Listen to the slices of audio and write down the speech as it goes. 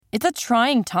It's a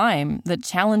trying time that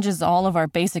challenges all of our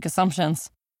basic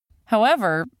assumptions.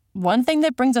 However, one thing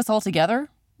that brings us all together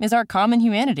is our common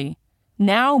humanity.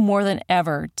 Now more than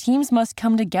ever, teams must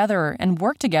come together and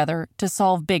work together to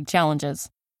solve big challenges.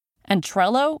 And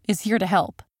Trello is here to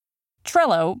help.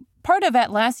 Trello, part of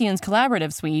Atlassian's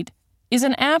collaborative suite, is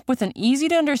an app with an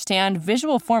easy-to-understand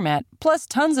visual format plus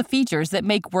tons of features that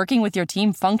make working with your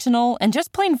team functional and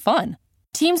just plain fun.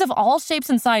 Teams of all shapes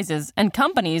and sizes and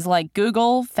companies like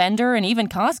Google, Fender, and even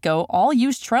Costco all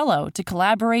use Trello to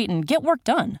collaborate and get work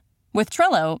done. With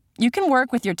Trello, you can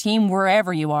work with your team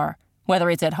wherever you are, whether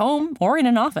it's at home or in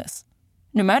an office.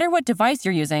 No matter what device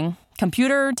you're using,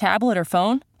 computer, tablet, or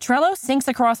phone, Trello syncs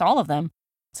across all of them,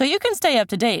 so you can stay up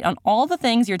to date on all the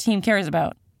things your team cares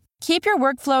about. Keep your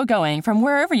workflow going from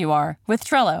wherever you are with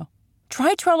Trello.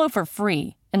 Try Trello for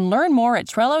free and learn more at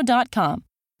Trello.com.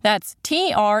 That's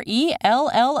Trello.com.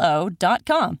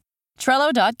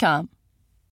 Trello.com.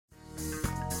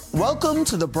 Welcome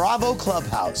to the Bravo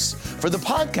Clubhouse for the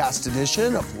podcast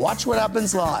edition of Watch What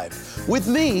Happens Live with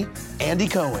me, Andy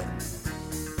Cohen.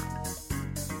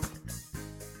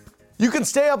 You can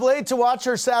stay up late to watch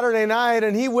her Saturday night,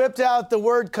 and he whipped out the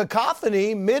word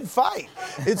cacophony mid-fight.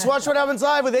 It's Watch What Happens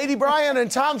Live with Aidy Bryant and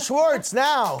Tom Schwartz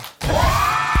now.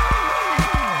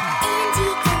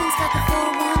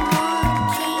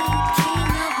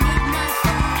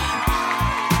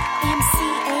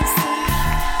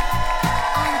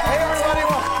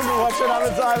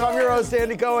 I'm your host,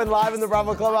 Andy Cohen, live in the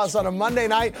Bravo Clubhouse on a Monday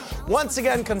night. Once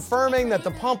again, confirming that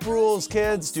the Pump Rules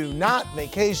kids do not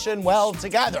vacation well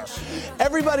together.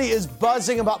 Everybody is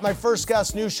buzzing about my first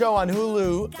guest new show on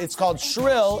Hulu. It's called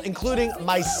Shrill, including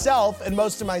myself and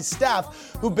most of my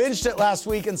staff who binged it last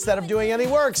week instead of doing any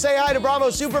work. Say hi to Bravo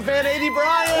superfan Aidy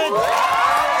Bryant.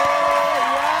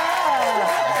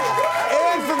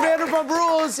 And from Vanderpump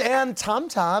Rules and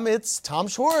Tom, it's Tom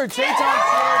Schwartz. Hey, Tom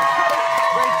Schwartz.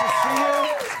 Great to see you.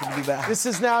 Good to be back. This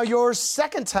is now your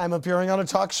second time appearing on a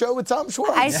talk show with Tom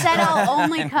Schwartz. I said I'll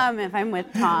only come if I'm with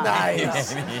Tom.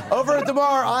 Nice. Over at the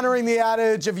bar, honoring the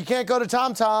adage, if you can't go to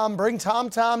Tom, bring Tom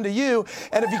to you.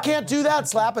 And if you can't do that,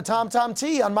 slap a Tom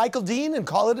T on Michael Dean and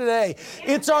call it a day.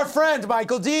 It's our friend,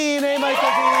 Michael Dean. Hey, Michael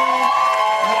Dean.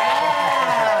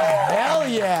 Yeah. Hell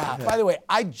yeah. By the way,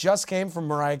 I just came from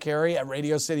Mariah Carey at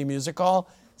Radio City Music Hall.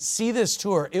 See this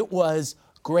tour. It was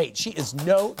great. She is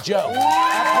no joke.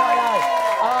 FYI.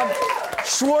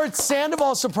 Schwartz,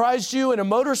 Sandoval surprised you in a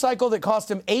motorcycle that cost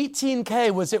him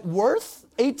 $18K. Was it worth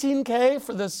 $18K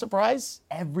for the surprise?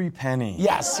 Every penny.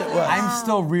 Yes, it was. I'm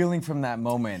still reeling from that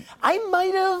moment. I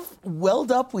might have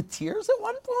welled up with tears at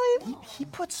one point. He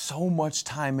put so much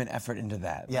time and effort into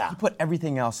that. Yeah. He put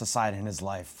everything else aside in his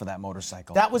life for that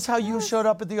motorcycle. That was how you showed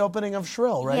up at the opening of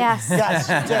Shrill, right? Yes. Yes,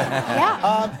 you did.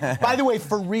 Yeah. By the way,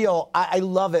 for real, I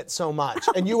love it so much.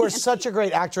 And you are such a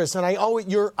great actress. And I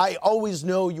always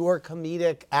know your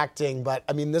comedic acting, but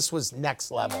I mean, this was next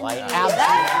level. It's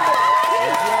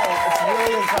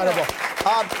really incredible.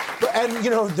 And,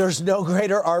 you know, there's no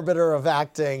greater arbiter of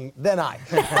acting than I.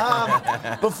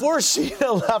 Before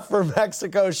Sheena left for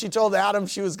Mexico, she told Adam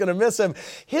she was going to miss him.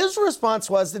 His response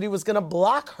was that he was going to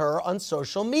block her on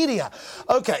social media.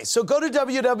 Okay, so go to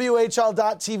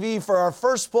WWHL.tv for our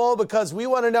first poll because we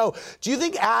want to know, do you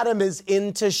think Adam is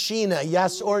into Sheena,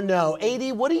 yes or no?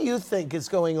 Aidy, what do you think is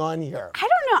going on here? I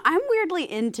don't know. I'm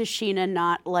weirdly into Sheena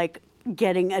not, like,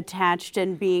 getting attached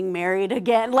and being married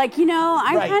again. Like, you know,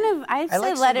 I'm Right. I say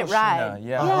like let it single ride. Sheena.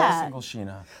 Yeah, I like single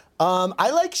Sheena. I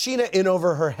like Sheena in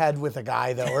over her head with a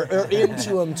guy, though, or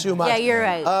into him too much. Yeah, you're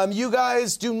right. You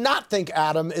guys do not think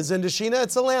Adam is into Sheena.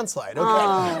 It's a landslide,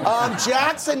 okay?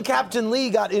 Jax and Captain Lee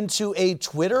got into a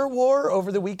Twitter war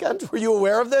over the weekend. Were you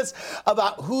aware of this?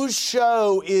 About whose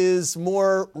show is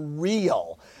more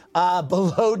real.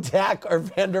 Below Deck or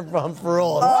Vanderpump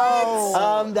Rules.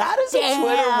 That is a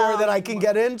Twitter war that I can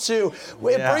get into.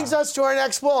 It brings us to our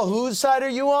next poll. Whose side are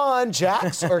you on,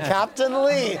 Jax or Captain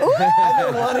Lee? I've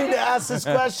been wanting to ask this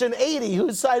question. Aidy,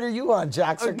 whose side are you on,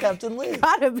 Jax or Captain Lee?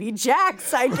 Gotta be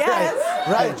Jax, I guess.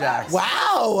 Right. Jax.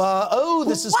 Wow.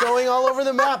 This is going all over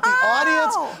the map. The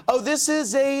audience. This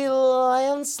is a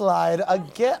landslide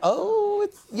again.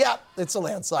 It's a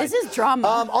landslide. This is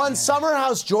drama. On Summer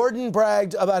House, Jordan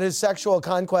bragged about his sexual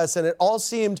conquest, and it all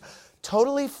seemed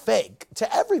totally fake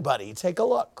to everybody. Take a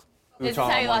look. This is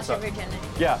how you lost your virginity.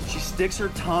 Yeah, she sticks her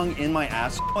tongue in my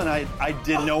ass, and I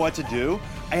didn't know what to do.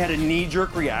 I had a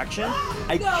knee-jerk reaction.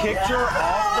 I kicked her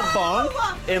off the bunk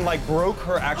and, like, broke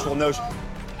her actual nose.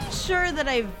 Sure that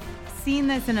I've seen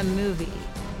this in a movie.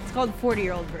 It's called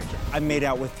 40-Year-Old Virgin. I made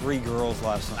out with 3 girls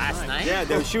last night.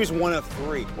 Yeah, she was one of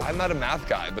 3. I'm not a math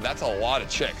guy, but that's a lot of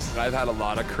chicks. I've had a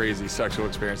lot of crazy sexual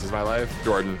experiences in my life.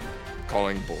 Jordan,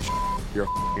 calling bullshit. You're a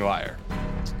f***ing liar.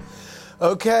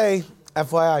 Okay.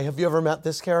 FYI, have you ever met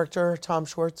this character, Tom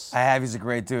Schwartz? I have. He's a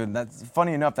great dude. That's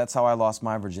funny enough. That's how I lost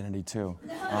my virginity too.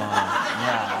 Yeah.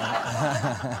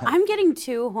 I'm getting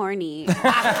too horny.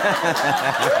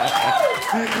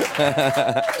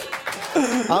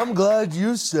 I'm glad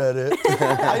you said it.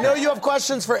 I know you have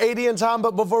questions for Aidy and Tom,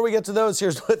 but before we get to those,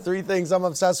 here's what 3 things I'm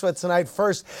obsessed with tonight.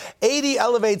 First, Aidy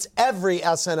elevates every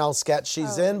SNL sketch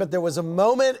she's in, but there was a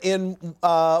moment in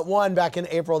one back in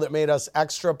April that made us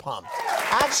extra pumped.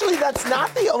 Actually, that's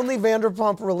not the only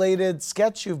Vanderpump-related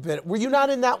sketch you've been. Were you not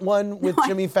in that one with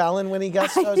Jimmy Fallon when he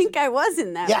guest hosted? I think I was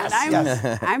in that one.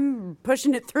 Yes. I'm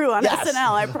pushing it through on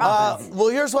SNL, I promise. Well,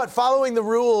 here's what. Following the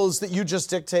rules that you just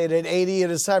dictated, Aidy,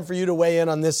 it is time for you to weigh in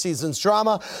on this season's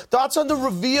drama. Thoughts on the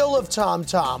reveal of Tom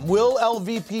Tom? Will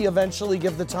LVP eventually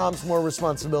give the Toms more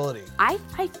responsibility? I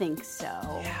think so.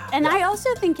 Yeah. And I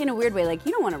also think in a weird way, like,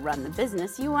 you don't want to run the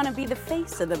business. You want to be the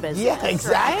face of the business. Yeah,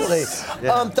 exactly.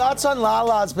 Right? Thoughts on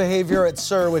Lala's behavior at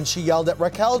SUR when she yelled at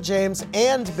Raquel James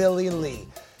and Billy Lee?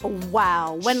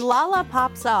 Wow. When Lala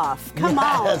pops off, come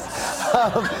on.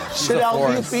 Should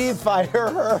LVP fire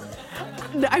her?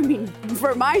 I mean,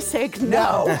 for my sake,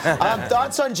 no.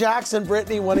 Thoughts on Jax and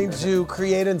Brittany wanting to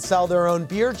create and sell their own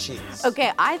beer cheese?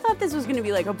 Okay, I thought this was going to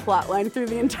be like a plot line through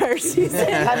the entire season.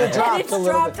 It's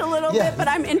dropped a little bit, but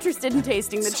I'm interested in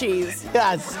tasting the cheese.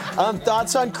 Yes.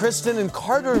 Thoughts on Kristen and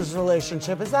Carter's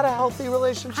relationship? Is that a healthy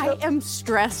relationship? I am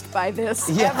stressed by this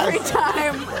every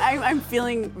time. I'm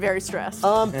feeling very stressed.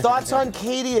 Thoughts on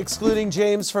Katie excluding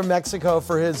James from Mexico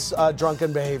for his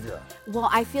drunken behavior? Well,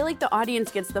 I feel like the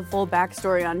audience gets the full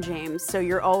backstory on James, so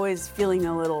you're always feeling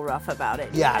a little rough about it.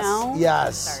 Yes, you know?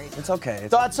 yes. Sorry. It's okay.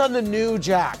 Thoughts on the new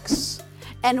Jax?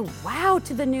 And wow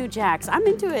to the new Jax. I'm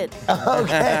into it.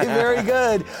 Okay, very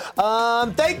good.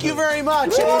 Thank you very much,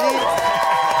 Aidy.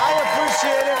 I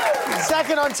appreciate it.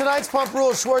 Second on tonight's Pump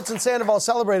Rules, Schwartz and Sandoval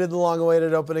celebrated the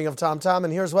long-awaited opening of Tom Tom,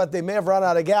 and here's what: they may have run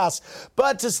out of gas,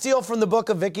 but to steal from the book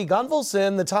of Vicky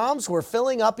Gunvalson, the Toms were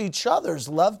filling up each other's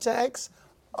love tanks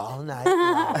all night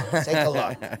long. Take a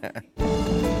look.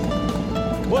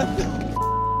 What the?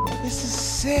 This is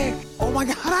sick. Oh my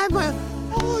God,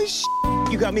 holy shit.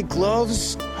 You got me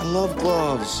gloves? I love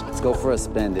gloves. Let's go for a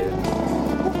spin, dude.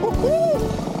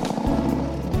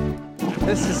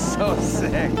 This is so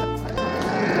sick.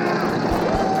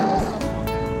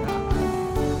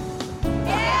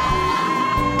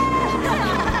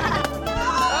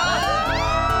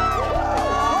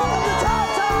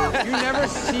 You never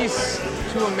cease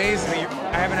to amaze me.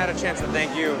 I haven't had a chance to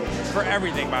thank you for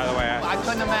everything, by the way. I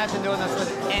couldn't imagine doing this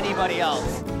with anybody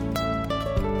else.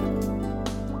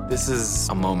 This is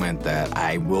a moment that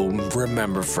I will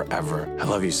remember forever. I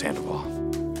love you, Sandoval. So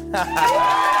nice.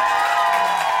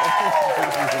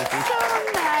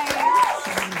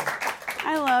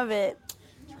 I love it.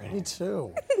 Me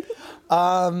too.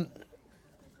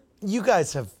 You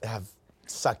guys have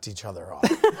sucked each other off.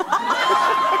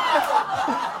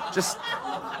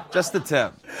 Just the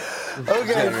tip.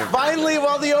 Okay, finally,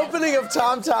 while the opening of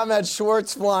Tom Tom had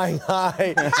Schwartz flying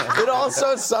high, it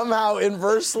also somehow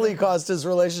inversely caused his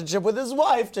relationship with his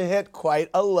wife to hit quite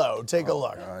a low. Take a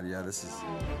look. God, yeah, this is...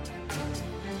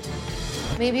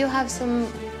 Maybe you'll have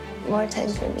some more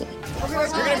time for me. You're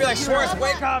gonna be like, Schwartz,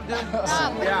 wake up, dude.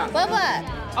 Yeah. Bubba.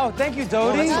 Oh, thank you,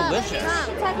 Dodie. That's delicious.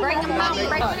 Bring them up.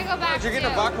 We're gonna go back. You're getting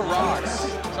a vodka rocks.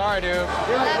 Sorry, dude.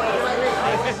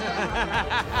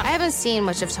 I haven't seen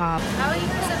much of Tom. How are you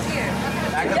guys up here?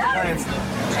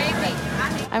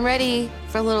 I'm ready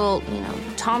for a little,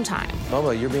 Tom time.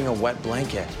 Bubba, you're being a wet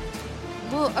blanket.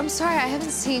 Well, I'm sorry, I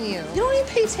haven't seen you. You don't even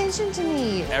pay attention to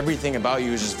me. Everything about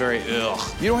you is just very ugh.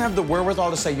 You don't have the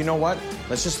wherewithal to say, you know what?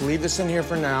 Let's just leave this in here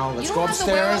for now. Let's go upstairs.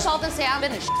 You don't have the wherewithal to say I've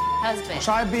been a husband.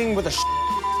 Try being with a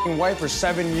wife for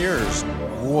 7 years.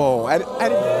 Whoa.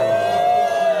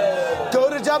 Go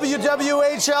to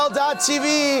WWHL.tv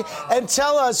and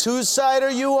tell us whose side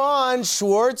are you on,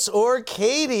 Schwartz or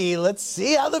Katie? Let's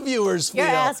see how the viewers feel.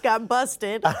 Your ass got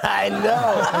busted. I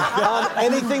know.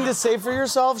 Anything to say for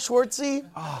yourself, Schwartzy?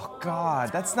 Oh,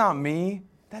 God, that's not me.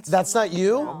 That's not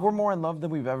you? We're more in love than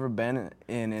we've ever been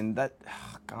in, and that...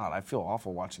 Oh, God, I feel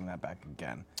awful watching that back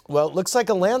again. Well, it looks like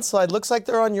a landslide. Looks like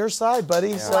they're on your side,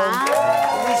 buddy. Yeah. So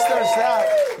at least there's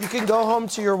that. You can go home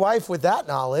to your wife with that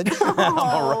knowledge.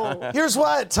 Oh. Here's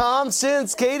what, Tom,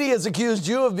 since Katie has accused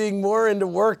you of being more into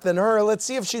work than her, let's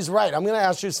see if she's right. I'm going to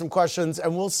ask you some questions,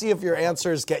 and we'll see if your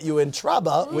answers get you in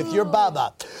trouble with your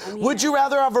baba. Would you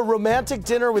rather have a romantic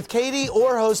dinner with Katie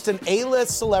or host an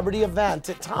A-list celebrity event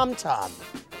at Tom Tom?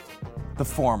 The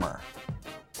former.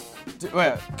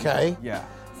 Okay. Yeah.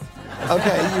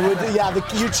 Okay, you would.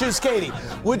 You choose Katie.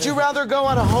 Would you rather go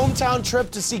on a hometown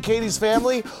trip to see Katie's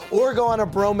family or go on a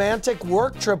bromantic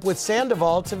work trip with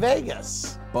Sandoval to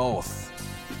Vegas? Both.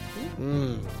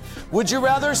 Would you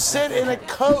rather sit in a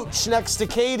coach next to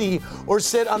Katie or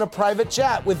sit on a private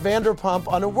jet with Vanderpump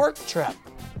on a work trip?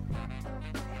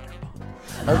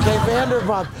 Okay,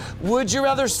 Vanderpump. Would you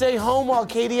rather stay home while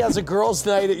Katie has a girls'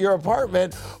 night at your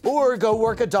apartment or go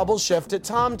work a double shift at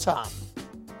Tom Tom?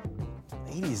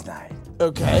 Ladies' night.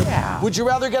 Okay. Yeah. Would you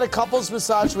rather get a couples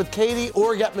massage with Katie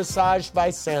or get massaged by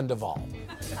Sandoval?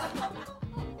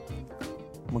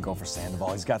 I'm gonna go for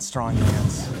Sandoval. He's got strong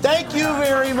hands. Thank you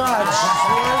very much.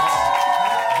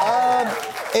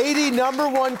 Aidy, number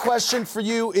one question for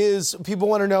you is people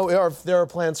want to know if there are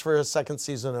plans for a second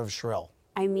season of Shrill.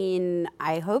 I mean,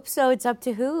 I hope so. It's up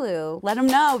to Hulu. Let them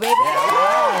know, baby.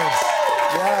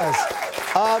 Yes.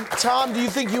 Tom, do you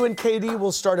think you and Katie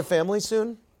will start a family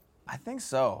soon? I think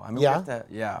so. I mean, Yeah?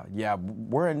 yeah.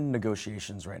 We're in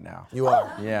negotiations right now. You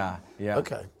are? Yeah.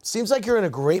 Okay. Seems like you're in a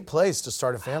great place to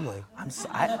start a family.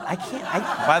 I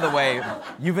can't. By the way,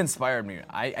 you've inspired me.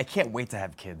 I can't wait to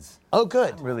have kids. Oh,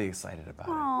 good. I'm really excited about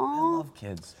it. Aww. I love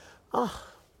kids.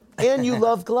 And you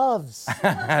love gloves.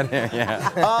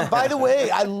 Yeah. By the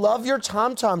way, I love your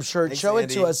Tom Tom shirt. Thanks, Show it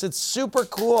Andy. to us. It's super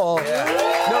cool. Yeah.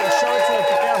 No, show it to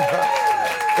the camera.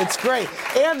 It's great.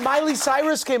 And Miley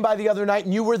Cyrus came by the other night,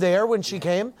 and you were there when she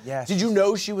came? Yes. Did you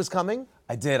know she was coming?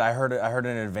 I did. I heard it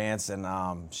in advance, and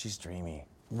she's dreamy.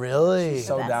 Really? She's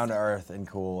so down to earth and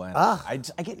cool. And I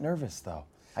get nervous though.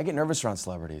 I get nervous around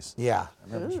celebrities. Yeah.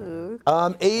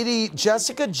 Aidy,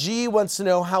 Jessica G wants to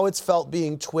know how it's felt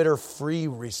being Twitter free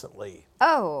recently.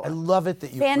 Oh. I love it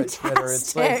that you quit Twitter.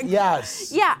 It's like,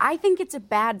 yes. Yeah, I think it's a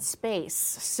bad space,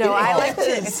 so I like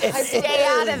to stay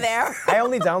out of there. I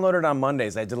only download it on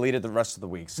Mondays. I delete it the rest of the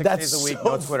week. 6 days a week,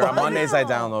 no Twitter. On Mondays, I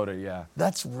download it, yeah.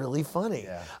 That's really funny.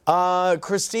 Yeah.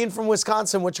 Christine from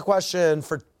Wisconsin, what's your question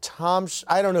for Tom?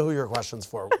 I don't know who your question's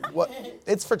for.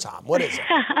 It's for Tom. What is it?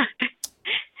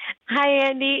 Hi,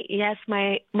 Andy. Yes,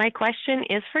 my question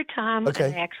is for Tom.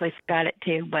 Okay. I actually forgot it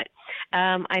too, but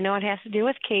I know it has to do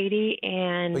with Katie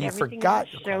and you everything forgot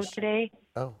on the the show question. today.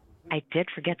 Oh. I did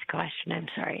forget the question. I'm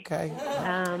sorry. Okay.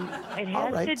 It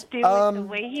has right. to do with the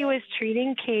way he was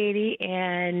treating Katie,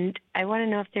 and I want to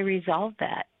know if they resolved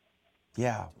that.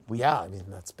 Yeah. I mean,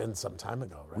 that's been some time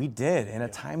ago, right? We did, in a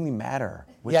timely manner.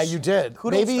 which- Yeah, you did.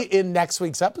 kudos Maybe to- in next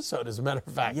week's episode, as a matter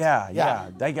of fact. Yeah.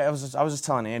 I was just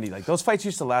telling Andy, like, those fights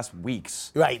used to last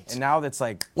weeks. Right. And now it's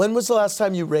like, When was the last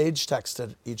time you rage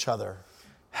texted each other?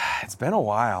 it's been a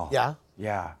while. Yeah?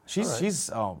 Yeah. She's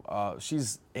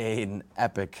an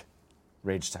epic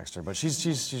rage texter, but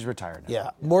she's retired now. Yeah.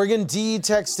 Morgan D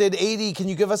texted, Aidy, can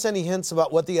you give us any hints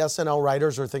about what the SNL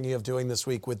writers are thinking of doing this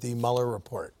week with the Mueller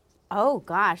report? Oh,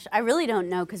 gosh. I really don't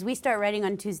know because we start writing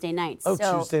on Tuesday nights. Oh,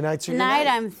 so Tuesday nights are your tonight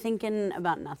night. I'm thinking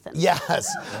about nothing.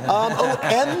 Yes.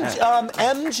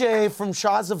 MJ from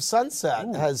Shaws of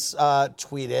Sunset has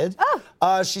tweeted.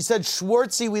 She said,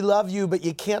 Schwartzy, we love you, but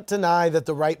you can't deny that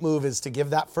the right move is to give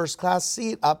that first-class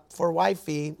seat up for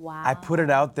wifey. Wow. I put it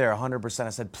out there 100%. I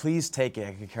said, please take it.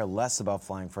 I could care less about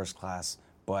flying first class,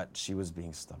 but she was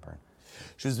being stubborn.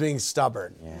 She was being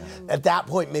stubborn. Yeah. At that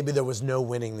point, maybe there was no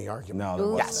winning the argument. No, there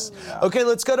wasn't. Yes. Yeah. Okay,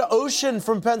 let's go to Ocean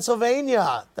from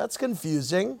Pennsylvania. That's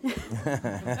confusing.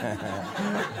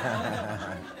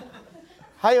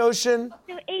 Hi, Ocean.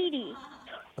 So, Aidy.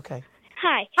 Okay.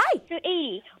 Hi. So,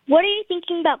 Aidy, what are you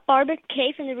thinking about Barbara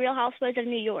Kay from The Real Housewives of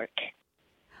New York?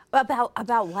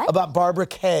 About what? About Barbara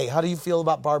Kay. How do you feel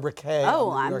about Barbara Kay Oh,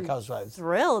 on the New York I'm Housewives?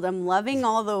 thrilled. I'm loving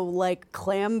all the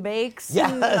clam bakes.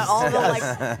 Yes, And all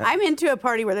yes. the I'm into a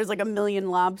party where there's like 1 million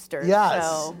lobsters. Yes,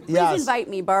 So please yes. invite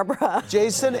me, Barbara.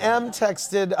 Jason M.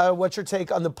 texted, what's your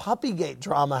take on the Puppygate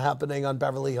drama happening on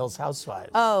Beverly Hills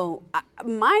Housewives? Oh,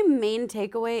 my main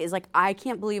takeaway is like I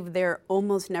can't believe they're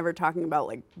almost never talking about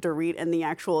like Dorit and the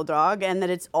actual dog, and that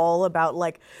it's all about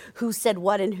like who said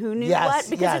what and who knew what,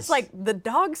 because it's like the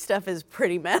dog stuff is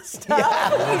pretty messed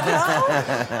up. You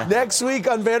know? Next week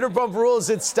on Vanderpump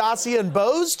Rules, it's Stassi and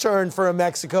Bo's turn for a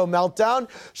Mexico meltdown.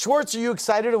 Schwartz, are you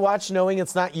excited to watch knowing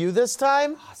it's not you this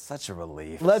time? Oh, such a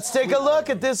relief. Let's take a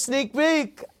look at this sneak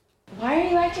peek. Why are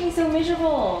you acting so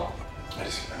miserable? I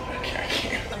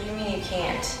can't. you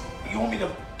can't. You want me to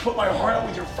put my heart out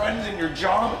with your friends and your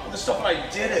job? The stuff that I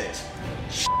did it.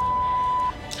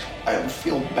 I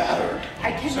feel battered.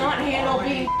 I cannot handle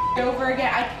being over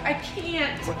again. I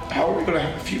can't. How are we gonna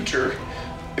have a future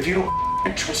if you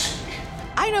don't trust me?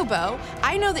 I know Bo.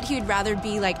 I know that he would rather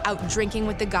be like out drinking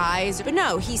with the guys, but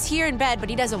no, he's here in bed, but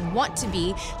he doesn't want to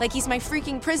be. Like he's my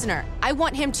freaking prisoner. I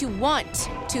want him to want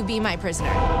to be my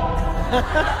prisoner.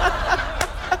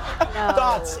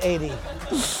 Thoughts, Aidy?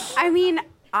 I mean,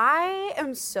 I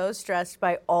am so stressed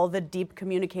by all the deep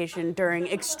communication during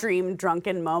extreme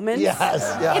drunken moments.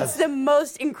 Yes. It's the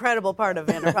most incredible part of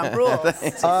Vanderpump Rules.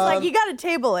 It's like, you gotta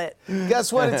table it.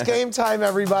 Guess what? It's game time,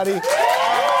 everybody.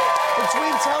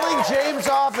 Between telling James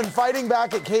off and fighting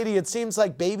back at Katie, it seems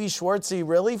like baby Schwartzy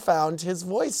really found his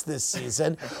voice this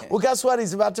season. Well, guess what?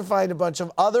 He's about to find a bunch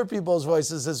of other people's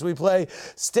voices as we play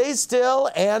Stay Still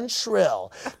and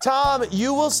Shrill. Tom,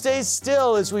 you will stay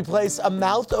still as we place a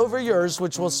mouth over yours,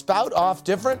 which will spout off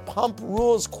different Pump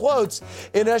Rules quotes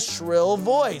in a shrill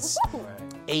voice.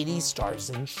 80 stars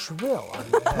in Shrill on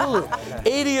Hulu.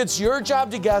 80, it's your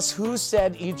job to guess who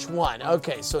said each one.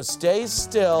 Okay, so Stay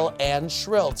Still and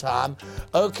Shrill, Tom.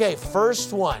 Okay,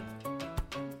 first one. You're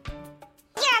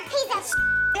a piece of shit.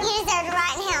 You deserve to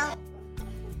rot in hell.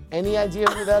 Any idea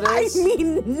who that is? I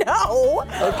mean, no.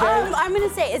 Okay. I'm gonna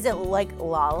say, is it like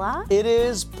Lala? It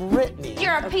is Brittany.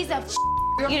 You're a piece of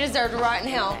shit. You deserve to rot in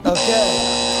hell.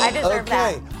 Okay. I deserve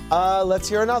that. Okay, let's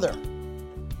hear another.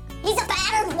 He's a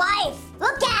battered wife.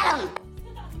 Look at him.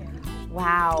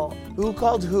 Wow. Who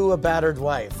called who a battered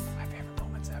wife?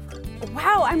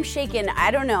 Wow, I'm shaken.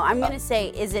 I don't know. I'm gonna say,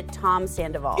 is it Tom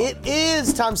Sandoval? It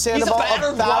is Tom Sandoval. He's a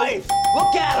battered wife.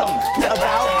 Look at him.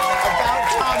 About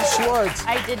Tom Schwartz.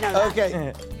 I did know that.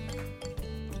 Okay.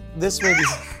 This may be.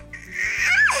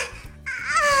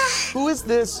 Who is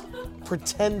this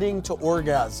pretending to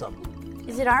orgasm?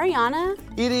 Is it Ariana?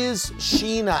 It is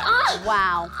Sheena.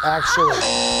 Wow. Actually.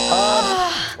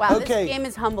 Wow, okay. this game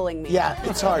is humbling me. Yeah,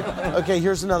 it's hard. Okay,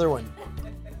 here's another one.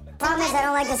 Problem is, I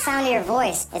don't like the sound of your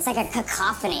voice. It's like a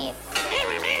cacophony.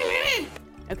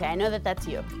 Okay, I know that that's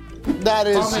you. That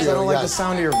is Problem is, you. I don't like the yes.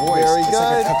 sound of your voice. Very It's good.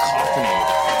 like a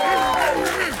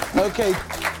cacophony. Okay.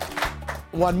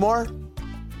 One more.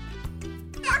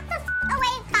 Suck the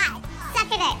away 5. Suck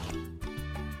a dick.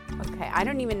 Okay, I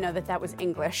don't even know that that was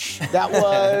English. That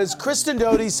was Kristen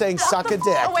Doty saying suck a dick.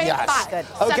 Yes. Good.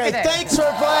 Okay, thanks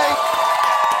for playing.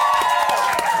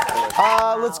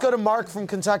 Let's go to Mark from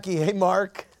Kentucky. Hey,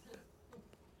 Mark.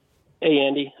 Hey,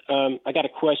 Andy. I got a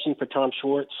question for Tom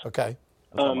Schwartz. Okay.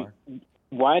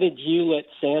 Why did you let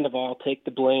Sandoval take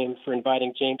the blame for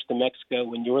inviting James to Mexico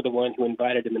when you're the one who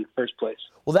invited him in the first place?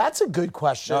 Well, that's a good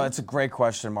question. No, it's a great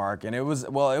question, Mark. And it was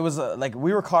like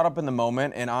we were caught up in the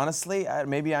moment. And honestly,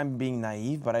 maybe I'm being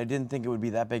naive, but I didn't think it would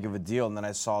be that big of a deal. And then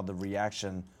I saw the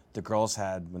reaction the girls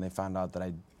had when they found out that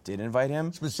I did invite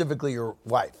him. Specifically your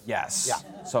wife. Yes.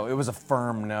 Yeah. So it was a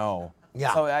firm no.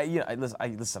 Yeah. So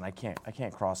listen, I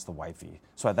can't cross the wifey.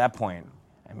 So at that point,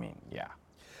 I mean, yeah.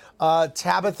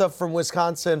 Tabitha from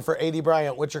Wisconsin for Aidy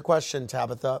Bryant. What's your question,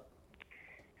 Tabitha?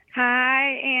 Hi,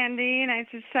 Andy. Nice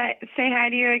to say hi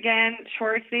to you again.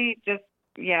 Schwartzy, just,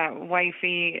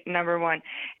 wifey number one.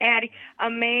 Addie,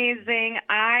 amazing.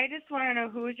 I just want to know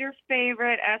who's your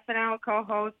favorite SNL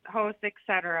co-host,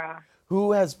 etc.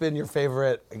 Who has been your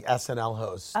favorite SNL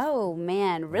host? Oh,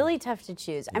 man, really tough to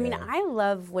choose. I mean, I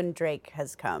love when Drake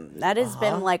has come. That has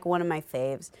been, like, one of my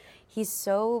faves. He's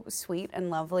so sweet and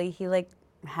lovely. He, like,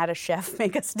 had a chef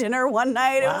make us dinner one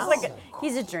night. Wow. It was like,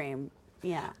 he's a dream.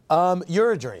 Yeah.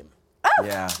 You're a dream. Oh.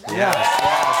 Yeah.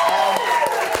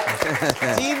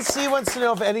 Dean C wants to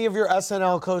know if any of your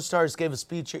SNL co-stars gave a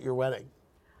speech at your wedding.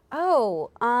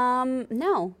 Oh,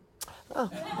 no. Oh.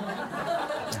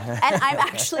 And I'm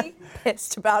actually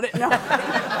pissed about it. No.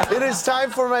 It is time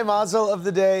for my mazel of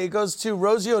the day. It goes to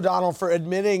Rosie O'Donnell for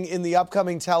admitting in the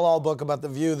upcoming tell-all book about The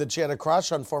View that she had a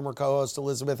crush on former co-host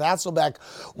Elizabeth Hasselbeck.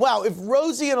 Wow, if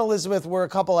Rosie and Elizabeth were a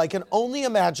couple, I can only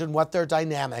imagine what their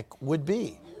dynamic would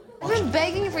be. I've been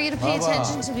begging for you to pay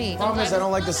attention to me. Problem is, I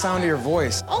don't like the sound of your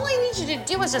voice. All I need you to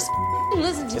do is just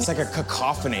listen to me. It's like a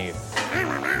cacophony.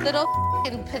 Little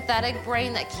pathetic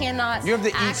brain that cannot You have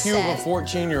the access. EQ of a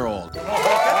 14-year-old. All right.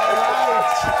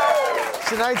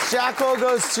 Tonight's Jackal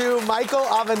goes to Michael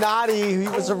Avenatti. He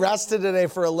was arrested today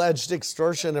for alleged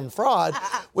extortion and fraud,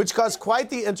 which caused quite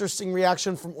the interesting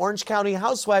reaction from Orange County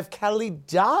housewife Kelly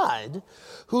Dodd,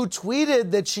 who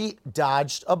tweeted that she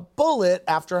dodged a bullet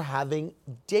after having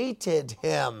dated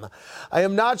him. I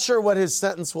am not sure what his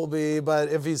sentence will be, but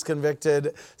if he's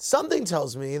convicted, something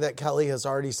tells me that Kelly has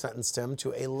already sentenced him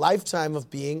to a lifetime of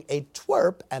being a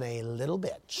twerp and a little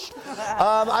bitch.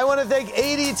 I want to thank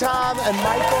Aidy, Tom, and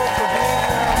Michael for being here.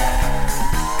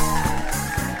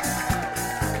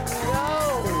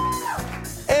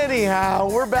 Anyhow,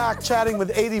 we're back chatting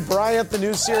with Aidy Bryant, the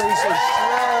new series of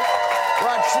Shrill.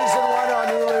 Watch season 1 on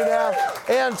Hulu now.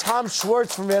 And Tom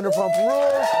Schwartz from Vanderpump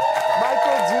Rules.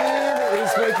 Michael Dean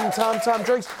is making Tom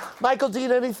drinks. Michael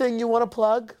Dean, anything you want to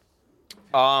plug?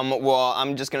 Well,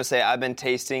 I'm just going to say I've been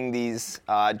tasting these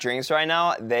drinks right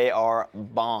now. They are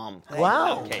bomb.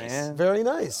 Wow. Very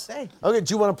nice. Okay,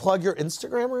 do you want to plug your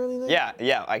Instagram or anything?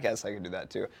 Yeah, I guess I could do that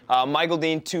too. Michael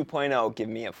Dean 2.0, give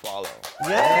me a follow.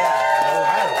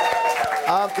 Yeah.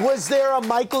 All right. Was there a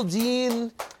Michael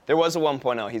Dean? There was a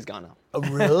 1.0, he's gone now. Oh,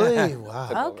 really?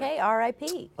 Wow. Okay,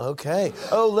 R.I.P. Okay.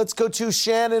 Oh, let's go to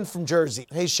Shannon from Jersey.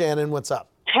 Hey, Shannon, what's up?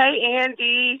 Hey,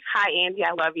 Andy. Hi, Andy.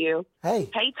 I love you. Hey.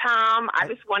 Hey, Tom. I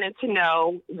just wanted to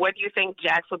know, what do you think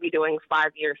Jax will be doing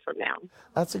 5 years from now?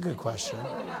 That's a good question.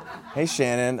 Hey,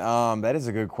 Shannon. That is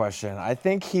a good question. I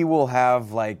think he will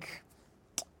have, like,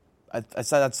 I'd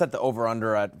set the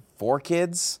over-under at 4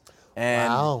 kids. And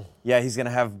wow. Yeah, he's going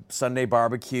to have Sunday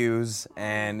barbecues,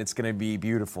 and it's going to be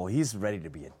beautiful. He's ready to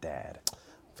be a dad.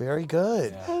 Very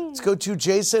good. Yeah. Let's go to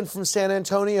Jason from San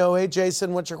Antonio. Hey,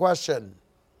 Jason, what's your question?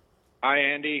 Hi,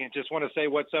 Andy. Just want to say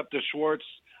what's up to Schwartz.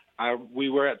 We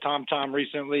were at Tom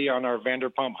recently on our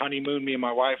Vanderpump honeymoon, me and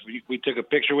my wife. We took a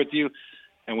picture with you,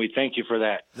 and we thank you for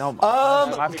that. No,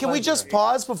 can we just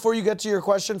pause before you get to your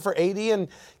question for Aidy? And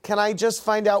can I just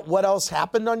find out what else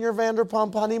happened on your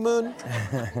Vanderpump honeymoon?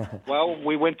 Well,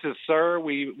 we went to Sir.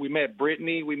 We met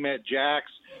Brittany. We met Jax.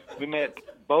 We met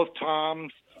both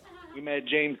Toms. We met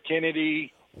James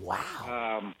Kennedy.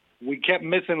 Wow. We kept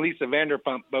missing Lisa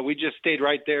Vanderpump, but we just stayed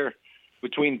right there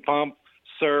between Pump,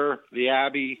 Sir, the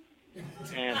Abbey,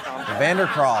 and Tom.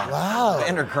 Vandercrawl. Wow.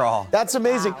 Vandercrawl. That's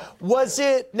amazing. Wow. Was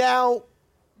it, now,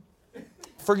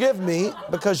 forgive me,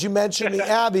 because you mentioned the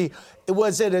Abbey,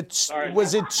 was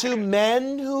it 2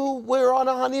 men who were on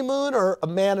a honeymoon, or a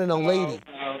man and a lady?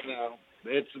 No.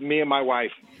 It's me and my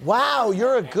wife. Wow,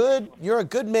 you're a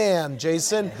good man,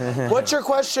 Jason. What's your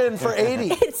question for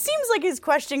Aidy? It seems like his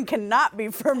question cannot be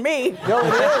for me. No, it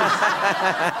is.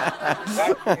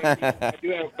 I do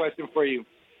have a question for you.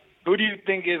 Who do you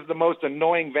think is the most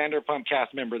annoying Vanderpump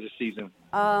cast member this season?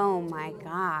 Oh my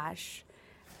gosh.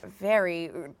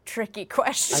 Very tricky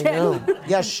question. I know.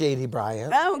 Yes, Shady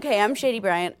Bryant. Okay, I'm Shady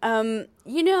Bryant. I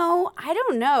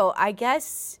don't know. I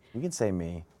guess. You can say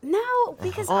me. No,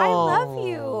 because I love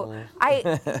you.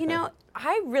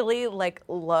 I really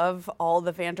love all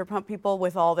the Vanderpump people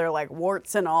with all their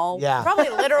warts and all. Yeah. Probably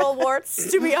literal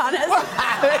warts, to be honest.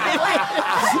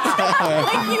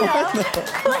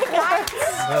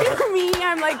 For me,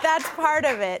 I'm that's part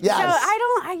of it. Yes. So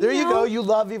there you go. You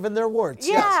love even their warts.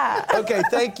 Yeah. Yes. Okay,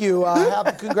 thank you.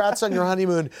 Congrats on your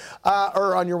honeymoon,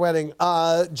 or on your wedding.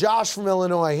 Josh from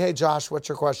Illinois. Hey, Josh, what's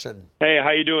your question? Hey,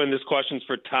 how you doing? This question's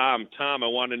for Tom. Tom, I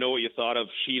want to know what you thought of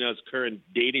Sheena's current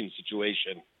dating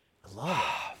situation. I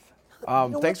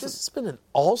love it. This has been an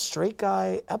all straight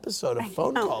guy episode of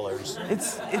Phone Callers.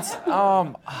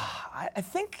 I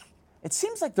think it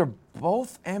seems like they're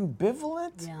both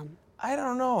ambivalent. Yeah. I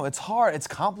don't know. It's hard. It's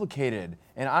complicated.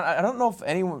 And I don't know if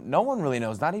no one really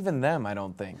knows, not even them, I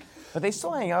don't think. But they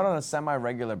still hang out on a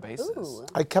semi-regular basis. Ooh.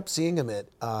 I kept seeing him at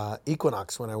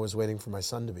Equinox when I was waiting for my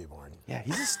son to be born. Yeah,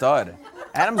 he's a stud.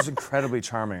 Adam's incredibly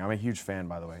charming. I'm a huge fan,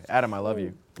 by the way. Adam, I love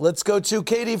you. Let's go to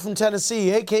Katie from Tennessee.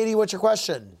 Hey, Katie, what's your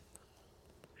question?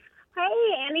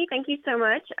 Hey, Andy, thank you so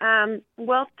much.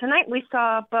 Well, tonight we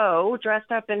saw Bo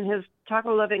dressed up in his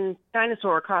taco-loving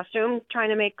dinosaur costume trying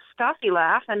to make Stassi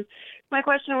laugh. And my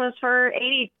question was for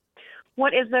Aidy.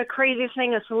 What is the craziest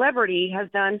thing a celebrity has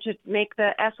done to make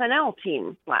the SNL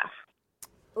team laugh?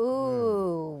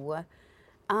 Ooh.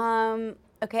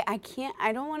 Okay,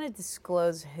 I don't want to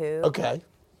disclose who. Okay.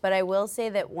 But I will say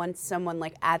that once someone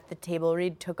at the table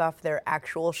read took off their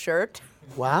actual shirt.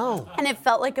 Wow. And it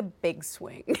felt like a big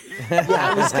swing.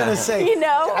 Yeah, I was gonna say.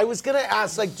 I was gonna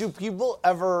ask, do people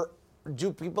ever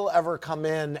come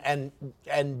in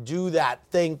and do that?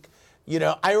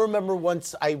 I remember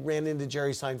once I ran into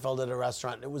Jerry Seinfeld at a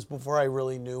restaurant. And it was before I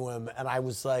really knew him, and I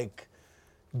was like,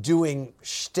 doing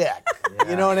shtick.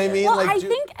 You know what I mean? Well, I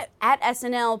think at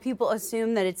SNL, people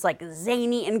assume that it's like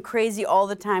zany and crazy all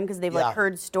the time because they've like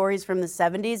heard stories from the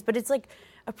 70s, but it's like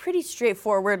a pretty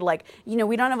straightforward, like, you know,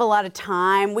 we don't have a lot of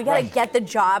time. We got to get the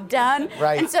job done.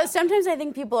 Right. And so sometimes I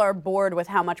think people are bored with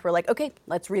how much we're like, okay,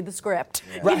 let's read the script.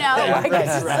 You know, like,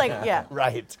 it's just like, yeah.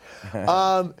 Right.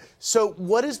 So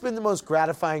what has been the most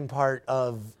gratifying part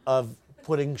of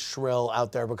putting Shrill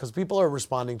out there? Because people are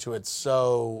responding to it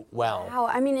so well. Wow,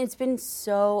 I mean, it's been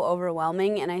so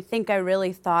overwhelming, and I think I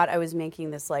really thought I was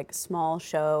making this like small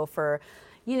show for,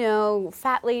 you know,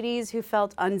 fat ladies who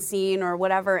felt unseen or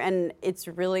whatever, and it's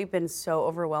really been so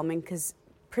overwhelming because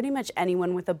pretty much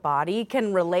anyone with a body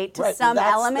can relate to some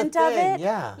element of it.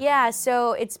 Yeah,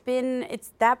 so it's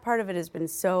that part of it has been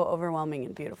so overwhelming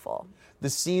and beautiful.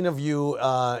 The scene of you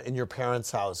in your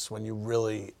parents' house when you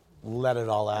really let it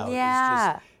all out.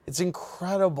 Yeah. It's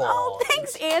incredible. Oh,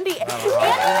 thanks, Andy. It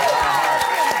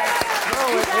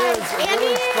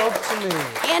really spoke to me.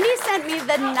 Andy sent me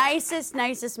the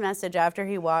nicest message after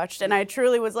he watched, and I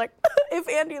truly was like, if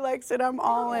Andy likes it, I'm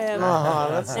all in.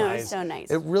 That's no, nice. It's so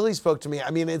nice. It really spoke to me. I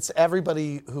mean, it's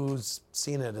everybody who's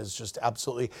seen it is just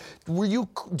absolutely.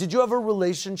 Did you have a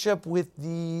relationship with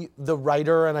the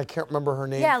writer? And I can't remember her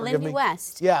name. Yeah, Lindy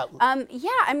West. Yeah. Yeah,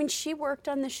 I mean, she worked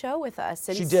on the show with us.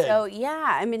 And she did. So,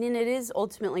 yeah, I mean, and it is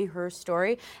ultimately her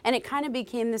story. And it kind of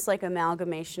became this like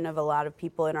amalgamation of a lot of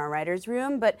people in our writer's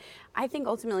room. But I think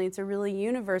ultimately it's a really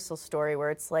universal story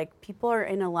where it's like people are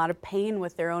in a lot of pain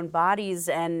with their own bodies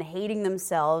and hating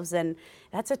themselves, and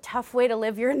that's a tough way to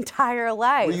live your entire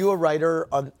life. Were you a writer?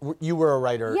 You were a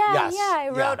writer. Yeah, yes. yeah. I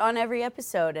wrote on every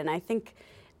episode, and I think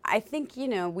you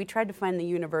know, we tried to find the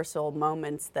universal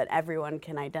moments that everyone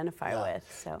can identify with.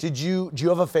 So. Do you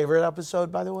have a favorite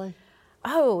episode, by the way?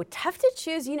 Oh, tough to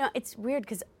choose. You know, it's weird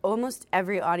because almost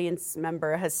every audience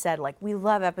member has said, like, we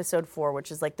love episode 4, which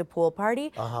is like the pool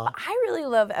party. But I really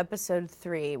love episode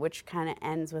 3, which kind of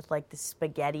ends with like the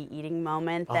spaghetti eating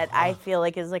moment that I feel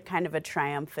like is like kind of a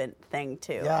triumphant thing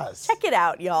too. Yes. Check it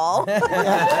out, y'all. The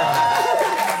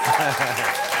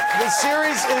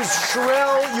series is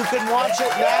Shrill. You can watch it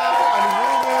now on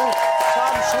Hulu.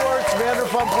 Tom Schwartz,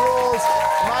 Vanderpump Rules,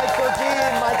 Michael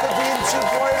Dean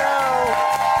 2.0.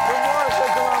 For more,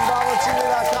 click on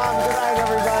Bravolebrities.com. Good night,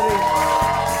 everybody.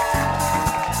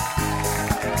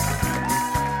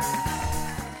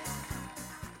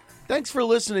 Thanks for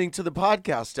listening to the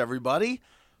podcast, everybody.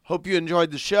 Hope you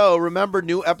enjoyed the show. Remember,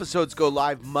 new episodes go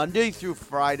live Monday through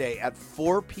Friday at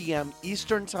 4 p.m.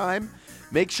 Eastern Time.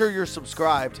 Make sure you're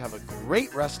subscribed. Have a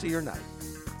great rest of your night.